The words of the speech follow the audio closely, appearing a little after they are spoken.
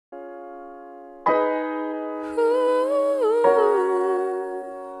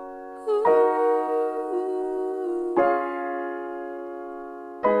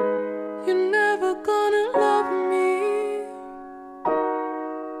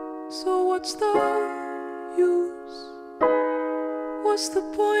So what's the use? What's the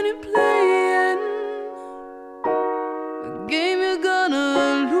point in playing a game you're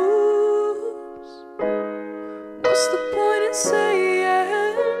gonna lose? What's the point in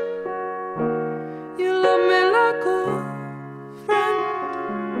saying you love me like a friend?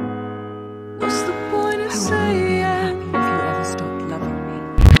 What's the point in saying I would only be unhappy if you ever stopped loving me?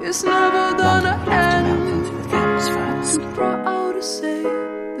 it's never gonna end? With cats first. Too proud to say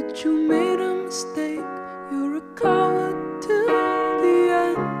that you made a mistake. You're a coward till the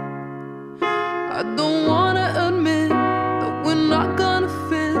end. I don't wanna admit that we're not gonna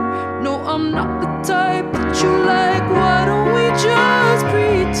fit. No, I'm not the type that you like. Why don't we just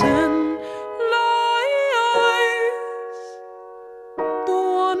pretend? Lies. Don't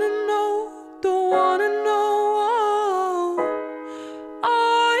wanna know, don't wanna know. I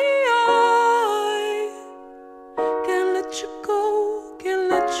can't let you go, can't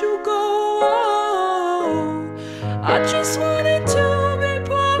let you go. I just wanted to be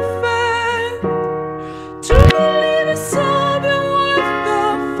perfect, to believe it's all been worth the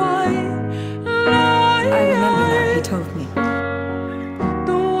fight. Lies. I remember now, he told me.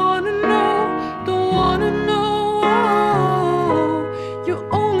 Don't wanna know, don't wanna know. You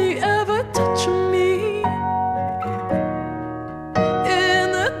only ever touch me in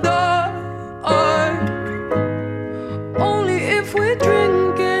the dark, only if we're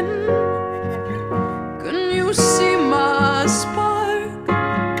drinking. Can you see my spark?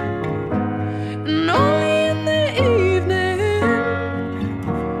 And only in the evening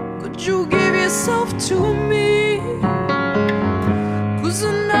could you give yourself to me. 'Cause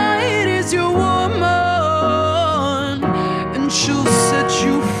the night is your woman, and she'll set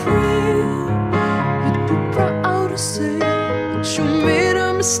you free. You'd be proud to say that you made a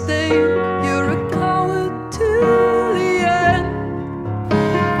mistake. You're a coward till the end.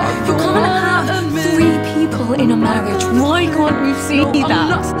 I You don't can't wanna have admit 3 people in a marriage. Why can't you see no, I'm that?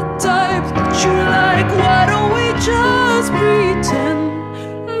 not the type that you like. Why don't we just pretend?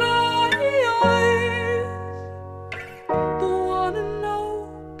 Lies. Don't wanna know,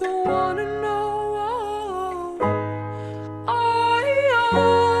 don't wanna know.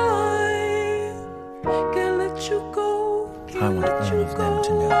 I can't let you go, I can't want let all you of go. them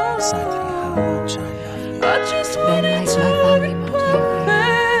to know exactly how much I love you. I just Then wanted like to my be family might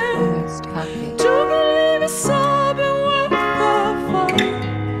perfect, almost perfect. to believe it's all been worth the fight.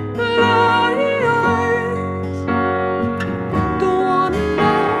 Lies. Don't wanna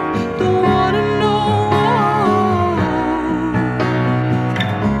know, don't wanna know.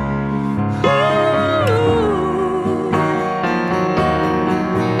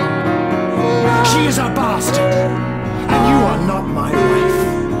 She is a bastard, and you are not my wife.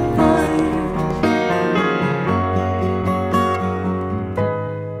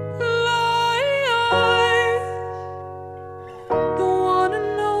 Don't wanna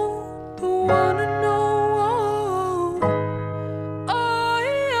know, don't wanna know. I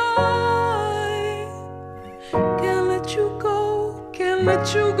can't let you go, can't let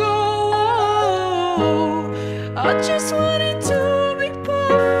you go. I just wanna